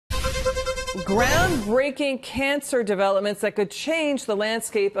Groundbreaking cancer developments that could change the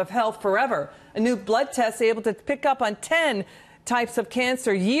landscape of health forever. A new blood test able to pick up on 10 types of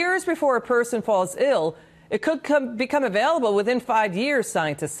cancer years before a person falls ill. It could become available within 5 years,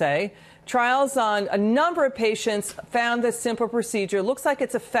 scientists say. Trials on a number of patients found this simple procedure looks like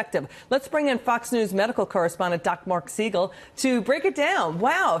it's effective. Let's bring in Fox News medical correspondent Dr. Marc Siegel to break it down.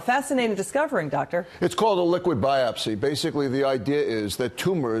 Wow, fascinating discovery, Doctor. It's called a liquid biopsy. Basically, the idea is that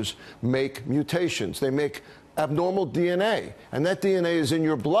tumors make mutations. They make abnormal DNA, and that DNA is in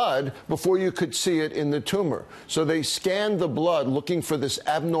your blood before you could see it in the tumor. So they scanned the blood looking for this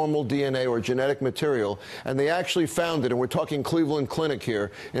abnormal DNA or genetic material, and they actually found it, and we're talking Cleveland Clinic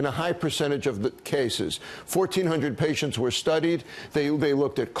here, in a high percentage of the cases. 1,400 patients were studied. They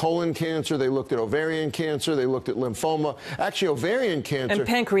looked at colon cancer, they looked at ovarian cancer, they looked at lymphoma, actually ovarian cancer. And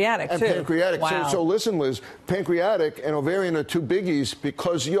pancreatic, too. And pancreatic. Wow. So listen, Liz, pancreatic and ovarian are two biggies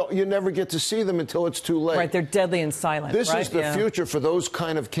because you never get to see them until it's too late. Right, they're deadly and silent. This right? is the future for those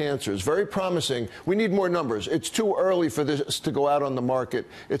kind of cancers. Very promising. We need more numbers. It's too early for this to go out on the market.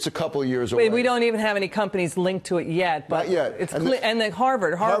 It's a couple of years away. We don't even have any companies linked to it yet. But not yet. It's and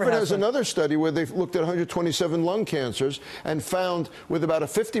Harvard has another study where they've looked at 127 lung cancers and found with about a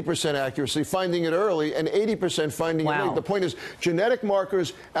 50% accuracy finding it early and 80% finding it late. The point is genetic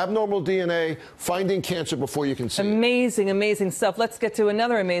markers, abnormal DNA, finding cancer before you can see it. Amazing, amazing stuff. Let's get to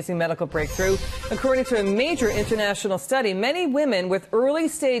another amazing medical breakthrough. According to a major international study, many women with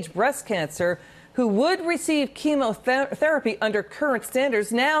early-stage breast cancer who would receive chemotherapy under current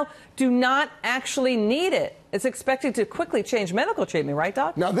standards now do not actually need it. It's expected to quickly change medical treatment, right,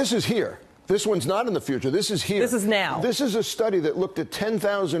 Doc? Now, this is here. This one's not in the future. This is here. This is now. This is a study that looked at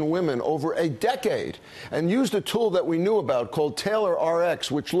 10,000 women over a decade and used a tool that we knew about called Taylor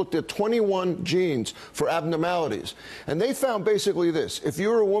RX, which looked at 21 genes for abnormalities. And they found basically this. If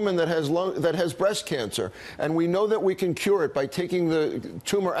you're a woman that has breast cancer, and we know that we can cure it by taking the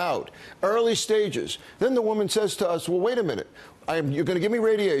tumor out, early stages, then the woman says to us, well, wait a minute. You're going to give me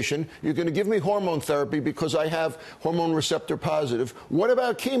radiation. You're going to give me hormone therapy because I have hormone receptor positive. What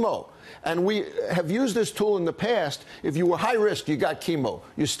about chemo? And we have used this tool in the past. If you were high risk, you got chemo.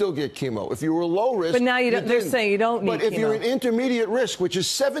 You still get chemo. If you were low risk, but now they're saying you don't need chemo. But if you're in intermediate risk, which is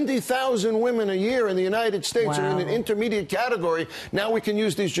 70,000 women a year in the United States are in an intermediate category, now we can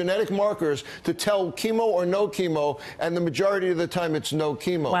use these genetic markers to tell chemo or no chemo, and the majority of the time it's no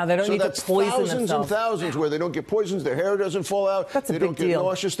chemo. Wow, they don't need to poison thousands themselves. and thousands where they don't get poisons, their hair doesn't fall out, That's a they big don't get deal.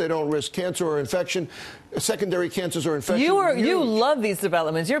 nauseous, they don't risk cancer or infection, secondary cancers or infection. You love these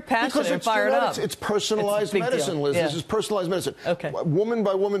developments. You're passionate and fired up. It's personalized medicine, Liz. Yeah. This is personalized medicine. Okay. Woman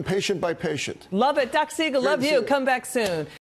by woman, patient by patient. Love it. Doc Siegel, love you. Come back soon.